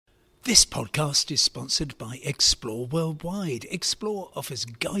This podcast is sponsored by Explore Worldwide. Explore offers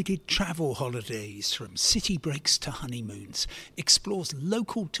guided travel holidays from city breaks to honeymoons. Explore's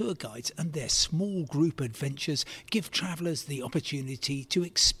local tour guides and their small group adventures give travellers the opportunity to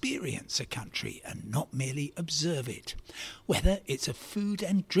experience a country and not merely observe it. Whether it's a food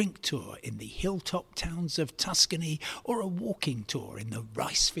and drink tour in the hilltop towns of Tuscany or a walking tour in the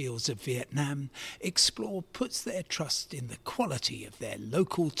rice fields of Vietnam, Explore puts their trust in the quality of their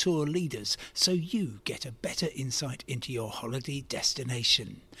local tour leaders so you get a better insight into your holiday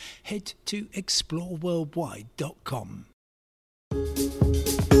destination. Head to exploreworldwide.com.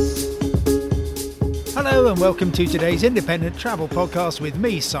 Hello and welcome to today's independent travel podcast with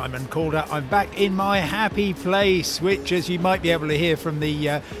me, Simon Calder. I'm back in my happy place, which, as you might be able to hear from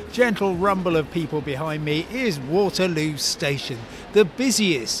the gentle rumble of people behind me, is Waterloo Station, the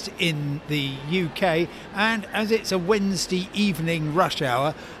busiest in the UK, and as it's a Wednesday evening rush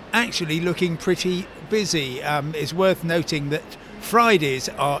hour, actually looking pretty busy. It's worth noting that Fridays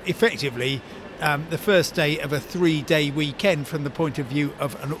are effectively the first day of a 3-day weekend from the point of view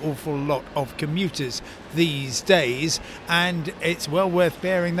of an awful lot of commuters these days, and it's well worth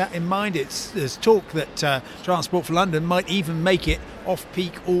bearing that in mind. There's talk that Transport for London might even make it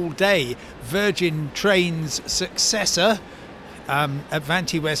off-peak all day. Virgin Trains' successor,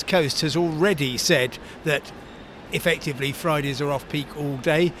 Avanti West Coast, has already said that effectively Fridays are off-peak all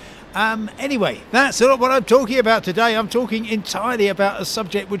day. Anyway, that's not what I'm talking about today. I'm talking entirely about a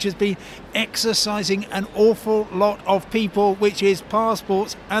subject which has been exercising an awful lot of people, which is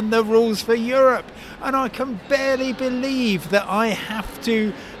passports and the rules for Europe. And I can barely believe that I have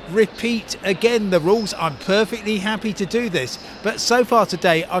to repeat again the rules. I'm perfectly happy to do this. But so far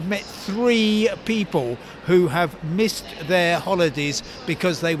today, I've met 3 people who have missed their holidays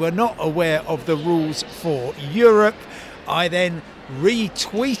because they were not aware of the rules for Europe. I then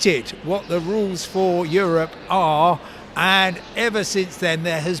retweeted what the rules for Europe are, and ever since then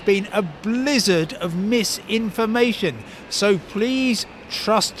there has been a blizzard of misinformation. So please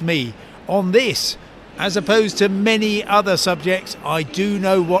trust me on this. As opposed to many other subjects, I do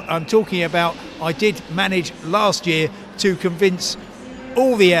know what I'm talking about. I did manage last year to convince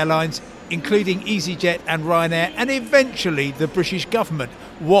all the airlines, including EasyJet and Ryanair, and eventually the British government,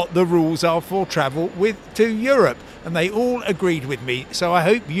 what the rules are for travel to Europe. And they all agreed with me, so I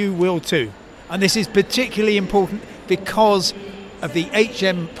hope you will too. And this is particularly important because of the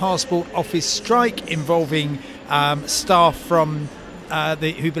HM Passport Office strike involving staff from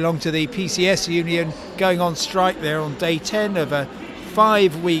who belong to the PCS union going on strike. They're on day 10 of a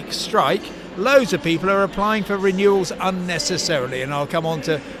 5-week strike. Loads of people are applying for renewals unnecessarily, and I'll come on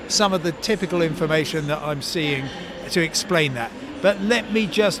to some of the typical information that I'm seeing to explain that. But let me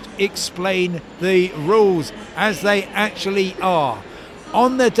just explain the rules as they actually are.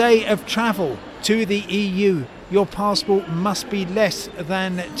 On the day of travel to the EU, your passport must be less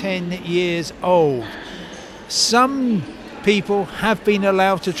than 10 years old. Some people have been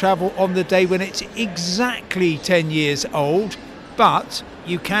allowed to travel on the day when it's exactly 10 years old, but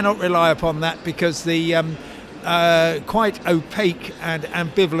you cannot rely upon that because the quite opaque and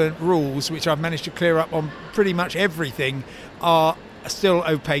ambivalent rules, which I've managed to clear up on pretty much everything, are still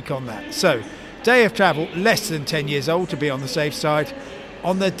opaque on that. So, day of travel, less than 10 years old to be on the safe side.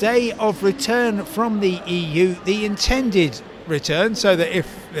 On the day of return from the EU, the intended return, so that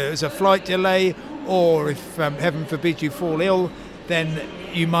if there's a flight delay or if, heaven forbid, you fall ill, then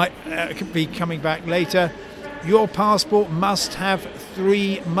you might be coming back later, your passport must have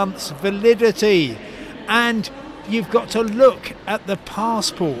 3 months validity. And you've got to look at the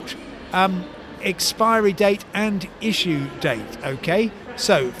passport expiry date and issue date, okay?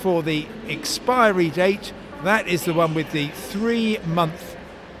 So for the expiry date, that is the one with the 3-month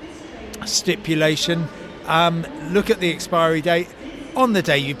stipulation. Look at the expiry date. On the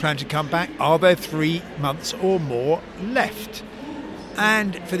day you plan to come back, are there 3 months or more left?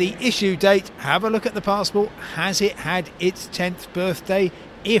 And for the issue date, have a look at the passport. Has it had its 10th birthday?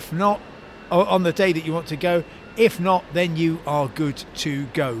 If not, or on the day that you want to go. If not, then you are good to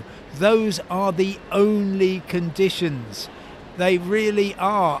go. Those are the only conditions. They really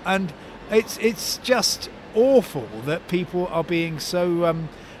are. And it's just awful that people are being so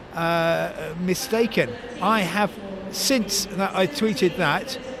mistaken. I have, since I tweeted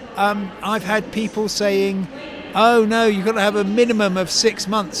that, I've had people saying, oh no, you've got to have a minimum of 6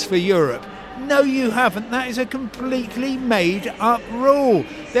 months for Europe. No, you haven't. That is a completely made up rule.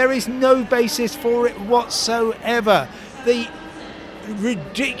 There is no basis for it whatsoever. The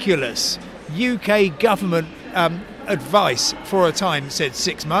ridiculous UK government advice for a time said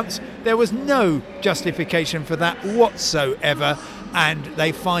 6 months. There was no justification for that whatsoever. and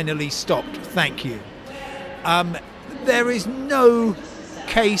they finally stopped. Thank you. There is no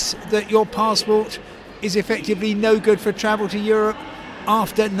case that your passport is effectively no good for travel to Europe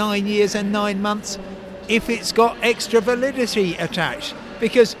after 9 years and 9 months if it's got extra validity attached,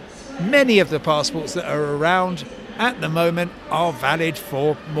 because many of the passports that are around at the moment are valid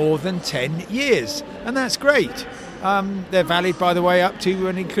for more than 10 years, and that's great. They're valid, by the way, up to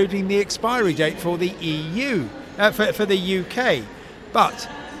and including the expiry date for the EU, for the UK. But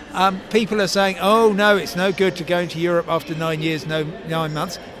people are saying, oh no, it's no good to go into Europe after 9 years, 9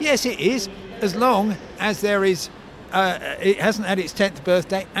 months. Yes, it is, as long as there is, it hasn't had its 10th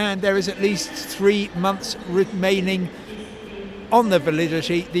birthday and there is at least 3 months remaining on the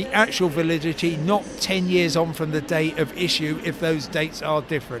validity, the actual validity, not 10 years on from the date of issue if those dates are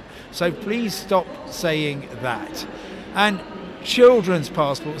different. So please stop saying that. And children's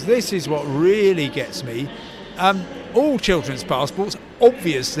passports, this is what really gets me. All children's passports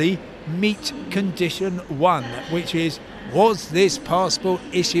obviously meet condition 1, which is, was this passport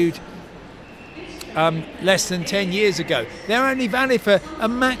issued less than 10 years ago? They're only valid for a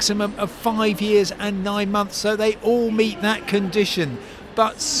maximum of 5 years and 9 months, so they all meet that condition.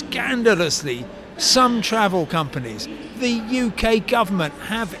 But scandalously, some travel companies, the UK government,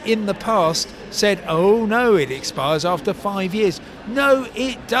 have in the past said, oh no, it expires after 5 years. No,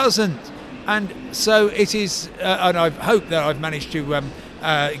 it doesn't. And so it is, and I hope that I've managed to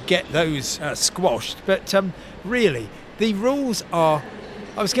get those squashed. But really, the rules are,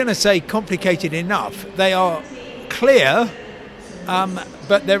 I was going to say complicated enough. They are clear,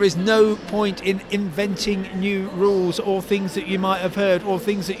 but there is no point in inventing new rules or things that you might have heard or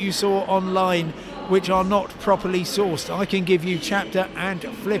things that you saw online which are not properly sourced. I can give you chapter and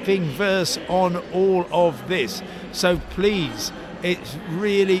flipping verse on all of this. So please, it's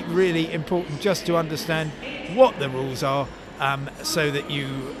really, really important just to understand what the rules are so that you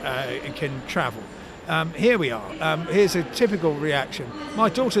can travel. Here we are. Here's a typical reaction. My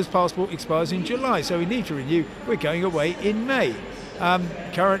daughter's passport expires in July, so we need to renew. We're going away in May.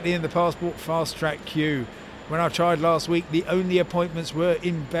 Currently in the passport fast track queue. When I tried last week, the only appointments were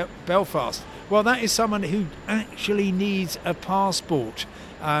in Belfast. Well, that is someone who actually needs a passport.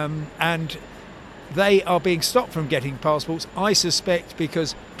 And they are being stopped from getting passports, I suspect,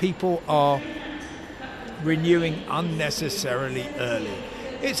 because people are renewing unnecessarily early.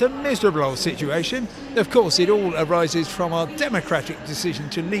 It's a miserable old situation. Of course, it all arises from our democratic decision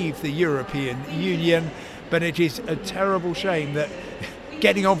to leave the European Union, but it is a terrible shame that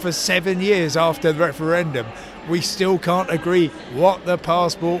getting on for 7 years after the referendum, we still can't agree what the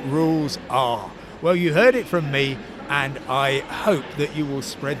passport rules are. Well, you heard it from me, and I hope that you will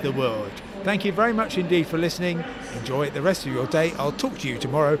spread the word. Thank you very much indeed for listening. Enjoy the rest of your day. I'll talk to you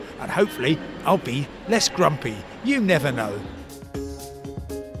tomorrow, and hopefully I'll be less grumpy. You never know.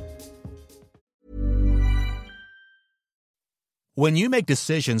 When you make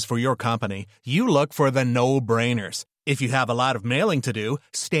decisions for your company, you look for the no-brainers. If you have a lot of mailing to do,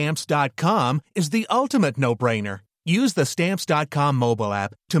 Stamps.com is the ultimate no-brainer. Use the Stamps.com mobile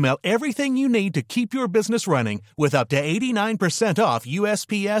app to mail everything you need to keep your business running with up to 89% off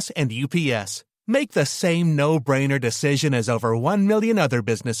USPS and UPS. Make the same no-brainer decision as over 1 million other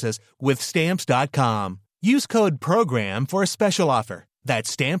businesses with Stamps.com. Use code PROGRAM for a special offer. That's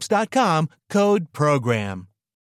Stamps.com, code PROGRAM.